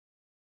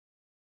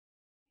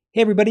Hey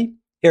everybody,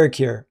 Eric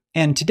here,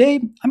 and today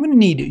I'm going to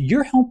need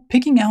your help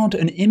picking out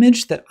an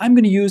image that I'm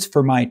going to use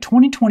for my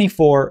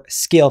 2024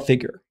 scale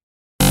figure.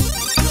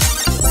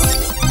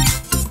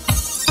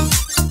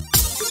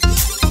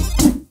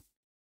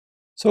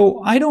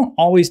 So I don't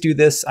always do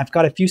this. I've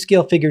got a few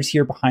scale figures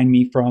here behind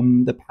me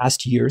from the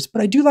past years,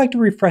 but I do like to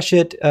refresh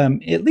it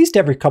at least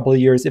every couple of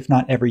years, if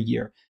not every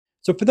year.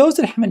 So for those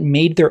that haven't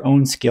made their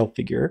own scale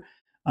figure,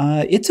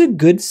 it's a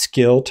good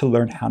skill to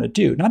learn how to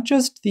do. Not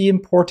just the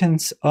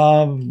importance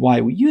of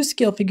why we use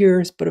scale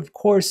figures, but of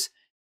course,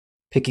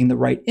 picking the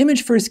right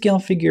image for a scale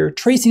figure,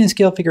 tracing a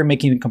scale figure,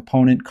 making a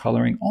component,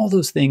 coloring, all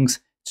those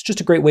things. It's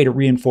just a great way to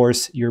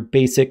reinforce your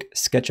basic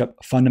SketchUp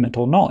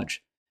fundamental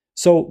knowledge.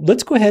 So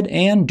let's go ahead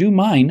and do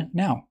mine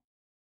now.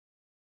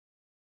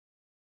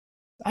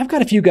 I've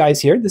got a few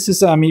guys here. This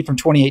is me from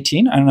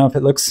 2018. I don't know if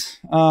it looks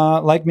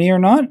like me or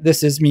not.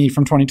 This is me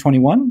from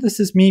 2021. This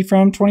is me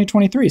from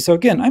 2023. So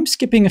again, I'm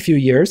skipping a few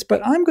years, but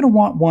I'm going to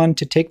want one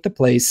to take the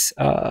place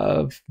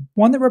of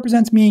one that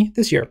represents me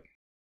this year.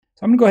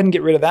 So I'm going to go ahead and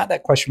get rid of that.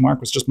 That question mark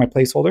was just my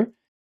placeholder.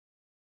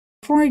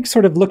 Before I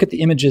sort of look at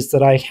the images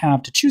that I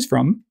have to choose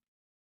from,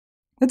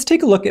 let's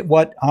take a look at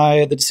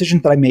the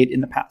decisions that I made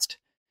in the past.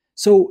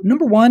 So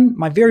number one,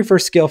 my very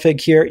first scale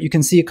fig here, you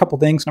can see a couple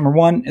things. Number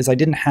one is I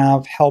didn't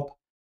have help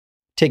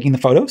taking the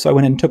photo. So I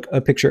went and took a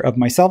picture of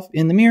myself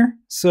in the mirror.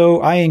 So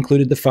I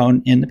included the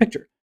phone in the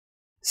picture.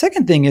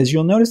 Second thing is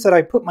you'll notice that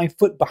I put my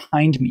foot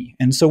behind me.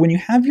 And so when you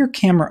have your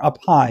camera up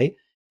high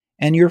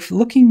and you're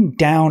looking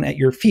down at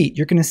your feet,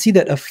 you're going to see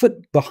that a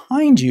foot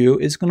behind you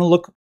is going to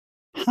look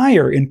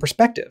higher in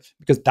perspective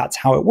because that's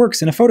how it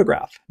works in a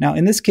photograph. Now,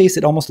 in this case,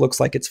 it almost looks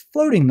like it's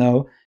floating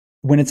though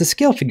when it's a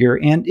scale figure,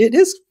 and it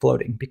is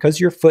floating because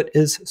your foot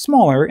is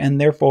smaller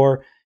and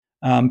therefore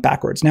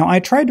backwards. Now, I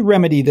tried to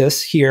remedy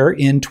this here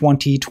in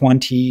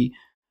 2021.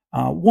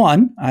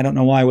 I don't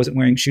know why I wasn't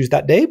wearing shoes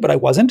that day, but I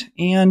wasn't.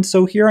 And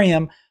so here I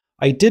am.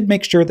 I did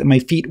make sure that my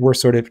feet were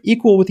sort of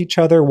equal with each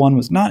other. One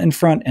was not in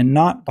front and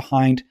not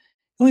behind.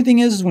 The only thing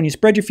is when you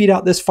spread your feet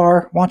out this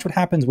far, watch what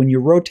happens when you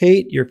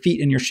rotate, your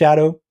feet and your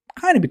shadow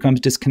kind of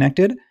becomes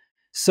disconnected.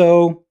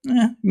 So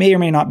may or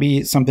may not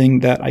be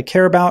something that I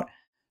care about.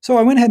 So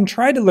I went ahead and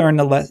tried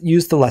to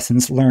use the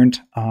lessons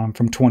learned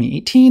from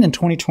 2018 and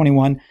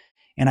 2021.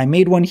 And I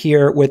made one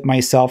here with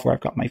myself where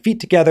I've got my feet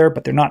together,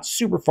 but they're not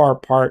super far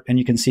apart. And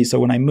you can see, so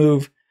when I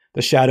move,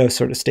 the shadow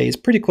sort of stays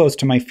pretty close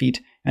to my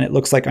feet. And it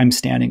looks like I'm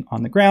standing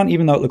on the ground,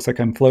 even though it looks like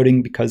I'm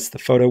floating because the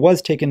photo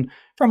was taken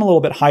from a little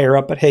bit higher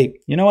up. But hey,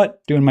 you know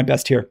what? Doing my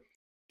best here.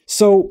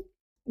 So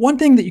one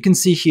thing that you can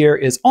see here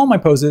is all my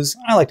poses.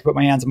 I like to put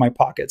my hands in my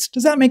pockets.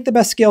 Does that make the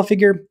best scale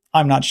figure?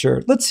 I'm not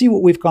sure. Let's see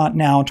what we've got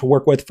now to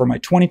work with for my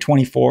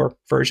 2024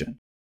 version.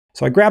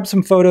 So I grabbed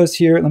some photos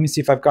here. Let me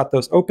see if I've got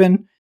those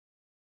open.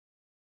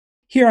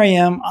 Here I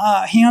am,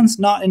 hands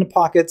not in the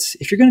pockets.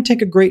 If you're going to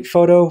take a great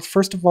photo,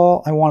 first of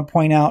all, I want to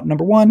point out,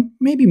 number one,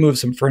 maybe move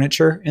some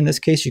furniture. In this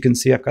case, you can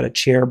see I've got a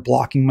chair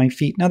blocking my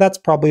feet. Now that's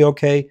probably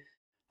okay.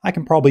 I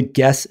can probably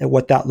guess at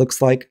what that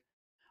looks like.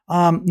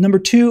 Number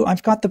two,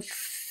 I've got the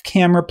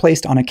camera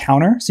placed on a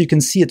counter, so you can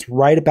see it's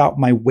right about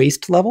my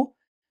waist level.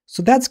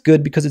 So that's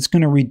good because it's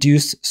going to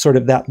reduce sort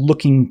of that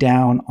looking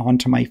down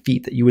onto my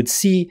feet that you would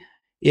see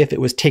if it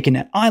was taken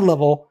at eye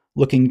level,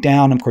 looking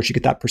down. Of course, you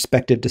get that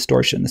perspective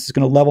distortion. This is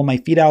going to level my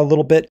feet out a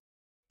little bit.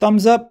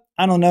 Thumbs up,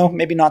 I don't know,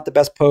 maybe not the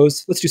best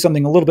pose. Let's do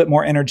something a little bit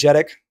more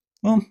energetic.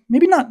 Well,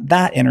 maybe not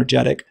that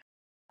energetic.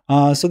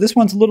 So this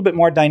one's a little bit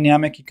more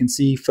dynamic. You can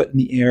see foot in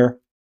the air.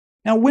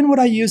 Now, when would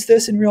I use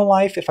this in real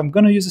life? If I'm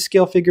going to use a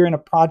scale figure in a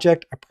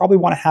project, I probably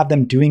want to have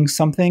them doing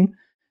something.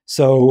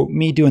 So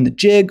me doing the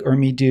jig or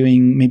me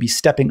doing maybe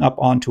stepping up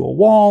onto a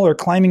wall or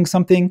climbing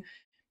something,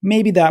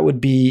 maybe that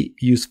would be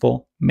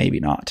useful,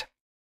 maybe not.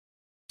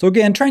 So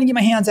again, trying to get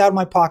my hands out of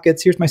my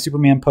pockets. Here's my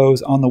Superman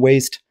pose on the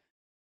waist.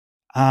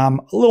 A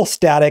little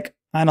static.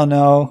 I don't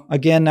know.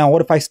 Again, now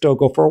what if I still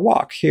go for a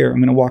walk? Here, I'm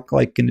going to walk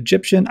like an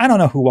Egyptian. I don't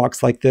know who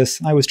walks like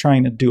this. I was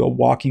trying to do a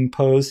walking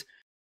pose.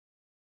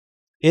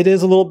 It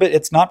is a little bit,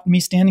 it's not me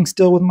standing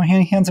still with my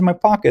hands in my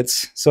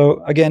pockets.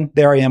 So again,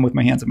 there I am with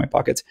my hands in my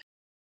pockets.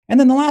 And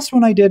then the last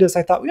one I did is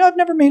I thought, I've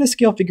never made a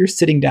scale figure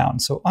sitting down.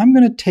 So I'm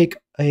going to take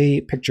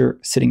a picture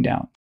sitting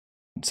down.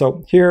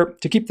 So here,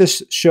 to keep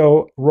this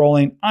show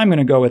rolling, I'm going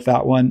to go with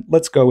that one.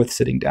 Let's go with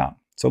sitting down.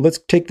 So let's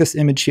take this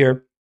image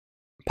here,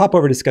 pop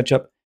over to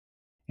SketchUp,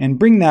 and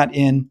bring that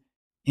in.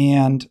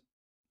 And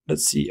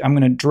let's see, I'm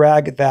going to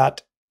drag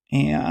that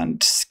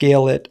and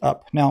scale it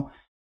up. Now,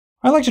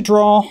 I like to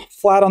draw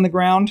flat on the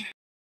ground,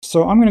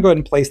 so I'm going to go ahead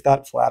and place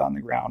that flat on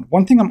the ground.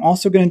 One thing I'm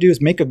also going to do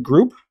is make a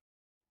group.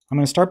 I'm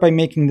going to start by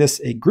making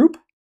this a group,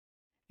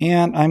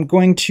 and I'm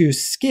going to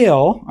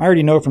scale. I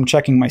already know from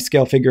checking my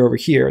scale figure over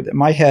here that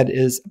my head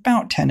is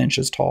about 10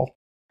 inches tall.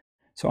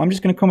 So I'm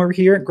just going to come over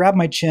here, grab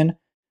my chin,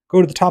 go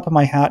to the top of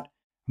my hat.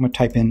 I'm going to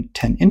type in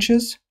 10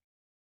 inches,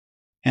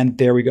 and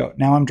there we go.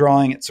 Now I'm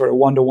drawing at sort of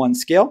 1-to-1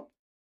 scale.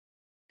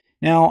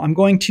 Now I'm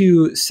going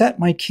to set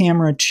my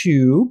camera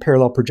to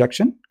parallel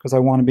projection because I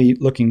want to be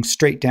looking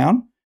straight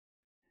down.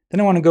 Then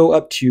I want to go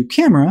up to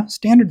camera,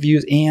 standard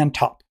views, and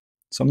top.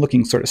 So I'm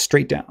looking sort of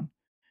straight down.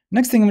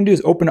 Next thing I'm going to do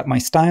is open up my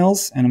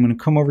styles, and I'm going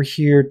to come over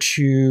here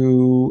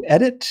to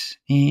Edit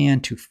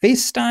and to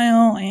Face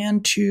Style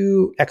and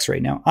to X-Ray.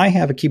 Now, I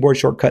have a keyboard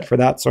shortcut for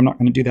that, so I'm not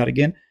going to do that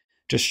again.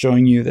 Just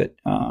showing you that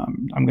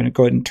I'm going to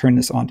go ahead and turn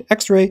this on to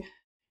X-Ray. And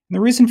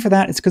the reason for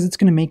that is because it's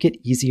going to make it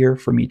easier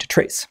for me to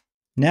trace.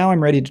 Now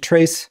I'm ready to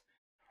trace.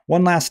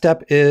 One last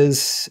step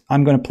is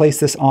I'm going to place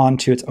this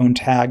onto its own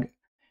tag.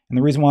 And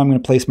the reason why I'm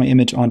going to place my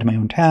image onto my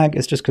own tag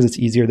is just because it's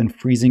easier than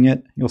freezing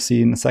it. You'll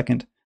see in a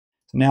second.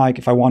 So now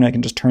if I want to, I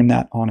can just turn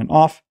that on and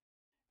off.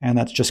 And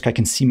that's just, I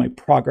can see my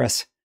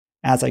progress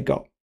as I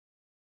go.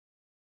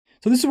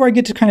 So this is where I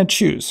get to kind of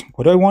choose.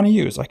 What do I want to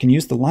use? I can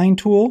use the line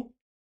tool,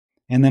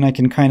 and then I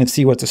can kind of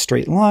see what's a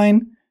straight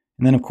line.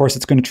 And then of course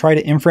it's going to try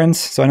to inference.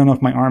 So I don't know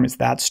if my arm is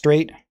that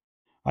straight.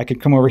 I could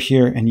come over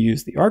here and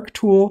use the arc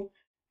tool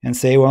and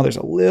say, well, there's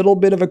a little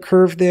bit of a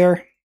curve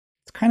there.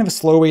 It's kind of a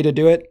slow way to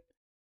do it.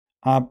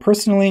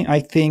 Personally, I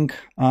think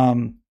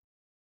I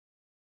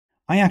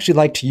actually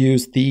like to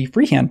use the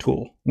freehand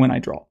tool when I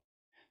draw.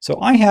 So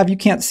you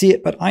can't see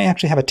it, but I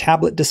actually have a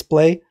tablet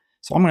display.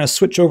 So I'm going to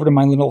switch over to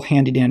my little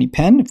handy dandy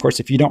pen. Of course,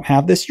 if you don't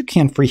have this, you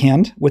can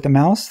freehand with a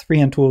mouse. The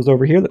freehand tool is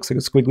over here, looks like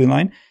a squiggly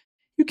line.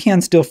 You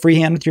can still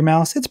freehand with your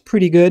mouse. It's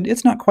pretty good.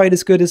 It's not quite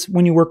as good as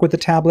when you work with a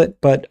tablet,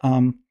 but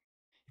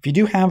if you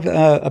do have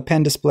a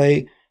pen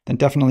display, then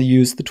definitely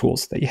use the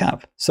tools that you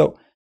have. So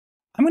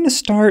I'm going to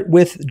start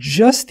with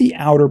just the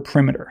outer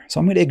perimeter. So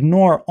I'm going to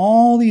ignore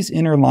all these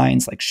inner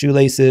lines like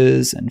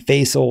shoelaces and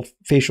facial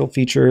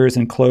features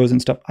and clothes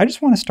and stuff. I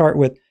just want to start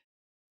with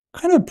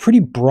kind of a pretty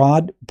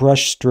broad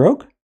brush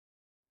stroke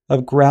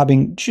of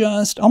grabbing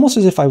just almost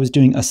as if I was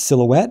doing a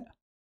silhouette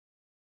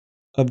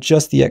of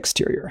just the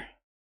exterior.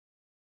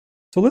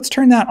 So let's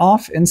turn that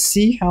off and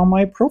see how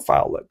my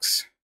profile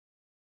looks.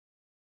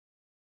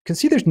 You can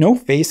see there's no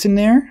face in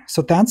there,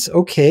 so that's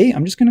okay.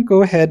 I'm just going to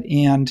go ahead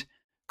and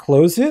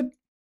close it.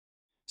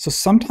 So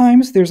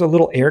sometimes there's a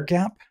little air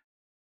gap,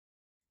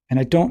 and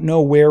I don't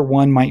know where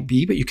one might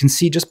be, but you can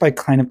see just by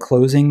kind of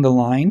closing the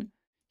line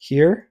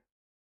here.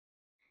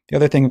 The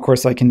other thing, of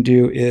course, I can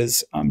do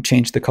is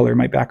change the color of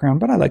my background,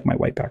 but I like my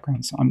white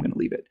background, so I'm going to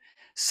leave it.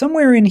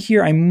 Somewhere in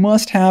here, I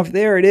must have,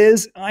 there it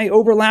is, I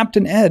overlapped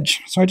an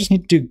edge, so I just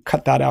need to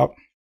cut that out.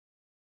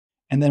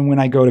 And then when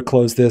I go to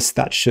close this,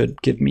 that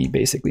should give me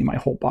basically my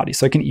whole body,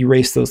 so I can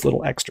erase those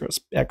little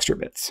extra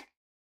bits.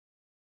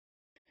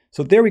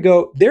 So there we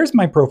go. There's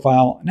my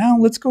profile. Now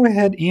let's go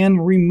ahead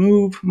and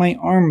remove my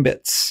arm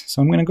bits.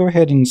 So I'm going to go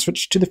ahead and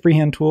switch to the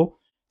freehand tool.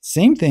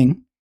 Same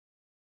thing.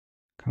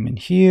 Come in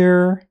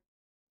here,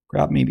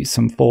 grab maybe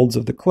some folds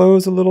of the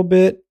clothes a little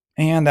bit,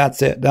 and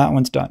that's it. That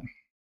one's done.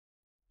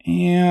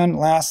 And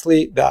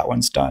lastly, that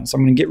one's done. So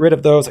I'm going to get rid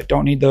of those. I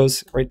don't need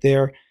those right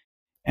there.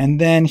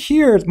 And then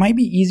here, it might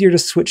be easier to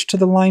switch to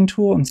the line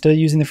tool instead of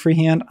using the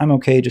freehand. I'm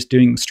okay just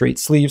doing straight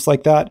sleeves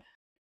like that.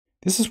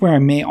 This is where I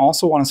may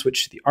also want to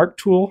switch to the arc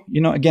tool. You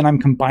know, again, I'm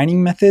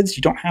combining methods.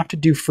 You don't have to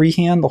do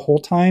freehand the whole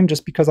time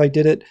just because I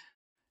did it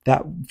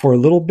that for a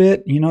little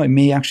bit. You know, it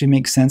may actually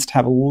make sense to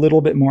have a little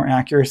bit more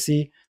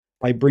accuracy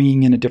by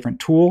bringing in a different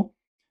tool.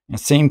 And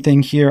same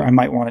thing here. I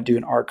might want to do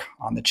an arc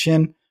on the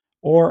chin,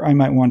 or I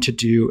might want to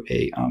do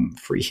a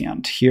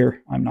freehand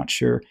here. I'm not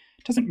sure.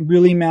 It doesn't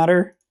really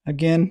matter.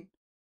 Again,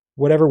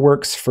 whatever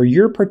works for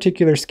your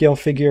particular scale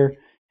figure.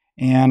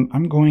 And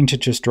I'm going to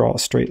just draw a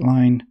straight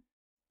line.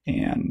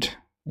 And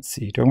let's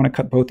see, do I want to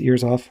cut both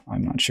ears off?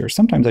 I'm not sure.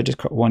 Sometimes I just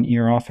cut one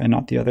ear off and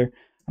not the other.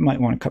 I might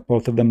want to cut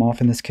both of them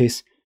off in this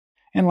case.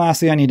 And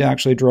lastly, I need to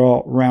actually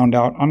round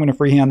out. I'm going to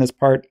freehand this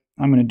part.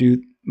 I'm going to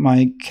do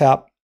my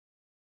cap.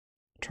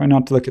 Try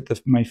not to look at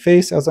my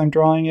face as I'm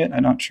drawing it.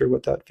 I'm not sure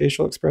what that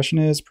facial expression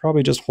is.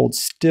 Probably just hold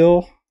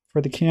still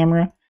for the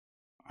camera.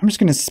 I'm just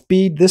going to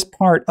speed this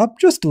part up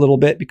just a little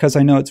bit because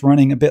I know it's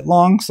running a bit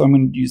long. So I'm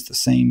going to use the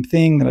same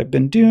thing that I've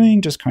been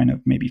doing, just kind of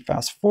maybe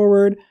fast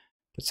forward.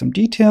 Put some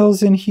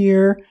details in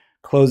here,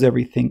 close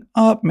everything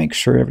up, make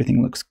sure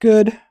everything looks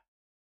good.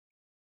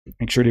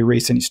 Make sure to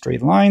erase any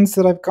straight lines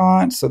that I've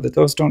got so that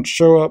those don't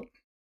show up.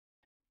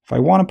 If I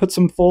want to put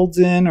some folds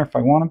in, or if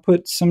I want to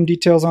put some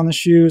details on the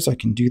shoes, I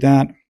can do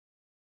that.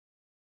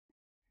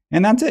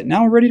 And that's it.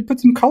 Now we're ready to put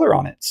some color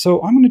on it.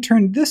 So I'm going to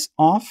turn this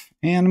off,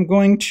 and I'm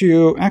going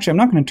to, actually I'm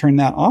not going to turn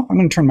that off. I'm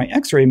going to turn my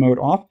X-ray mode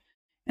off,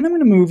 and I'm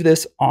going to move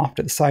this off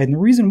to the side. And the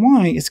reason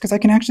why is because I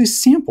can actually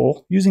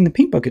sample using the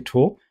paint bucket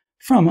tool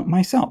from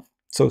myself.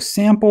 So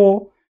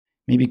sample,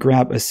 maybe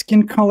grab a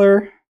skin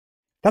color.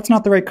 That's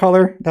not the right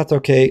color. That's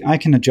okay. I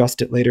can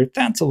adjust it later.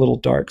 That's a little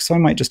dark, so I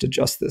might just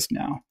adjust this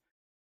now.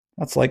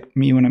 That's like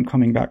me when I'm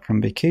coming back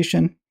from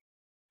vacation.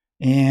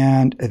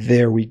 And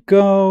there we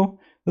go.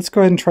 Let's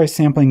go ahead and try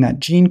sampling that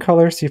jean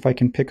color, see if I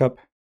can pick up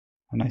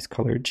a nice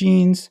color of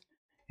jeans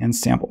and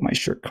sample my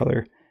shirt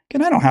color.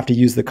 Again, I don't have to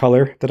use the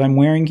color that I'm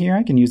wearing here.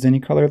 I can use any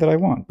color that I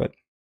want, but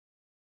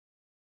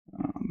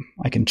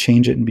I can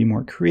change it and be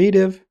more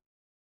creative.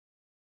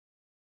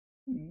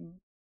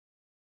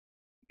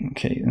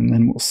 Okay, and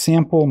then we'll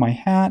sample my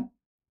hat,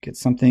 get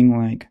something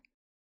like,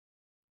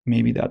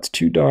 maybe that's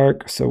too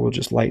dark, so we'll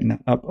just lighten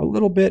that up a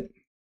little bit.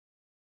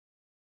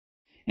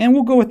 And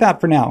we'll go with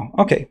that for now.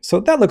 Okay, so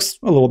that looks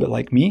a little bit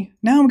like me.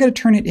 Now I'm going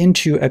to turn it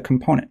into a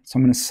component. So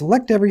I'm going to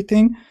select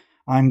everything.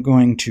 I'm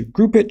going to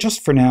group it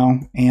just for now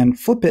and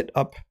flip it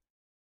up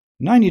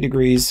 90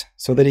 degrees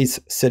so that he's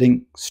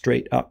sitting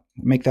straight up.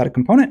 Make that a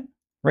component,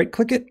 right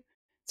click it.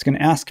 It's going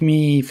to ask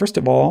me, first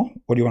of all,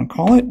 what do you want to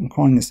call it? I'm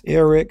calling this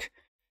Eric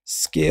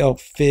Scale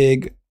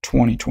Fig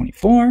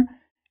 2024.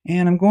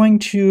 And I'm going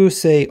to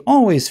say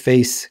always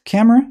face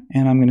camera,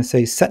 and I'm going to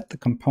say set the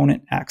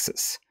component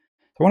axis.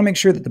 I want to make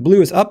sure that the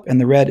blue is up and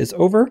the red is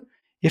over.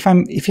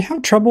 If you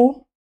have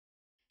trouble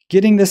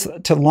getting this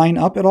to line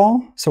up at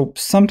all, so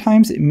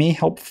sometimes it may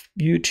help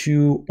you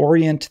to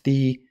orient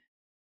the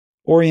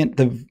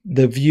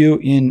view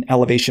in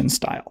elevation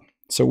style.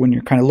 So when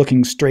you're kind of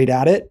looking straight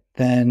at it,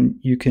 then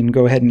you can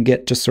go ahead and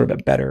get just sort of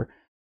a better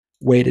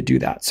way to do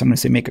that. So I'm going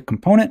to say make a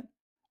component,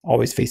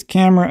 always face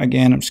camera.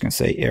 Again, I'm just going to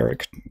say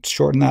Eric,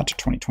 shorten that to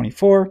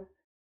 2024,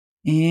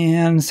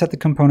 and set the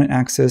component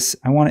axis.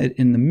 I want it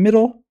in the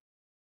middle.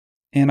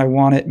 And I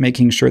want it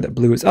making sure that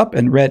blue is up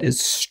and red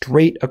is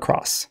straight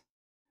across.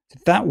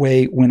 That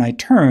way, when I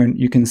turn,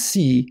 you can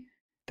see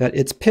that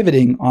it's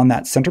pivoting on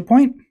that center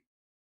point.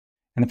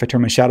 And if I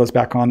turn my shadows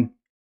back on,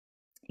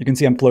 you can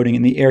see I'm floating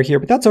in the air here,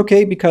 but that's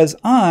okay because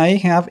I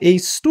have a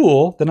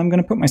stool that I'm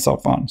going to put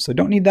myself on. So I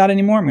don't need that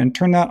anymore. I'm going to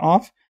turn that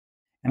off,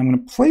 and I'm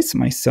going to place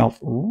myself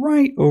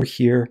right over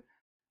here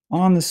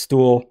on the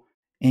stool.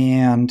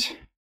 And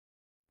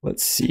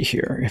let's see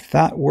here if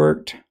that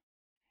worked.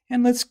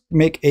 And let's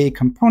make a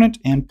component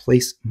and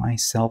place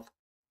myself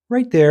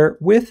right there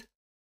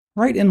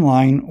right in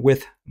line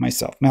with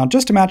myself. Now,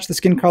 just to match the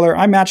skin color,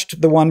 I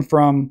matched the one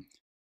from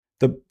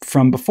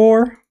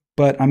before,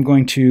 but I'm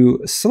going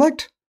to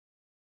select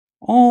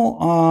all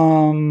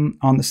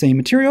on the same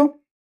material,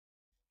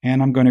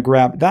 and I'm going to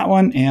grab that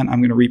one and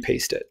I'm going to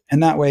repaste it.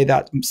 And that way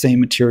that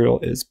same material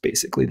is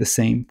basically the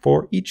same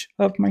for each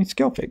of my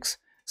scale figs.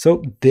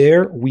 So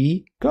there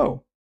we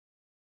go.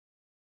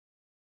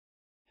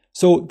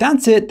 So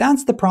that's it.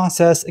 That's the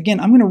process. Again,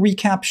 I'm going to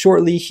recap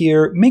shortly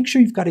here. Make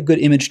sure you've got a good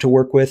image to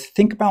work with.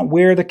 Think about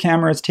where the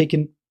camera is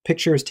taken,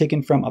 picture is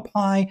taken from up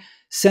high,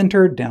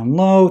 centered, down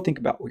low. Think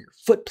about where your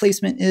foot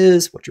placement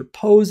is, what your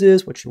pose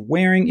is, what you're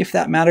wearing. If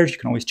that matters, you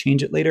can always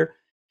change it later.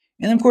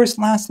 And then, of course,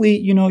 lastly,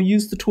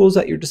 use the tools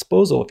at your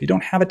disposal. If you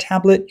don't have a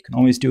tablet, you can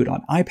always do it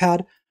on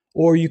iPad,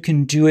 or you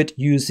can do it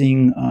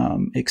using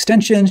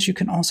extensions. You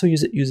can also do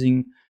it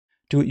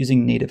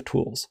using native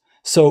tools.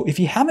 So if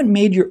you haven't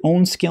made your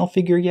own scale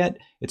figure yet,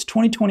 it's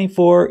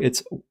 2024,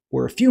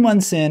 we're a few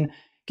months in,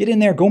 get in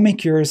there, go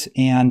make yours,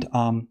 and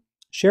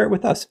share it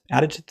with us.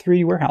 Add it to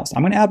 3D Warehouse.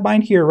 I'm going to add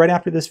mine here right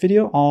after this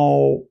video.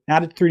 I'll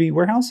add it to 3D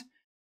Warehouse,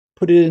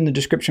 put it in the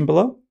description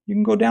below. You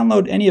can go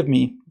download any of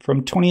me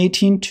from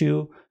 2018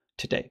 to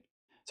today.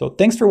 So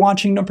thanks for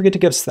watching. Don't forget to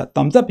give us that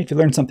thumbs up if you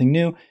learned something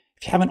new.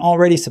 If you haven't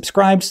already,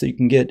 subscribed so you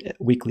can get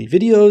weekly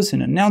videos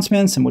and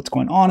announcements and what's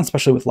going on,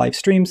 especially with live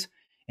streams.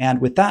 And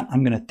with that,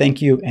 I'm going to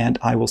thank you, and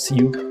I will see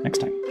you next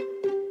time.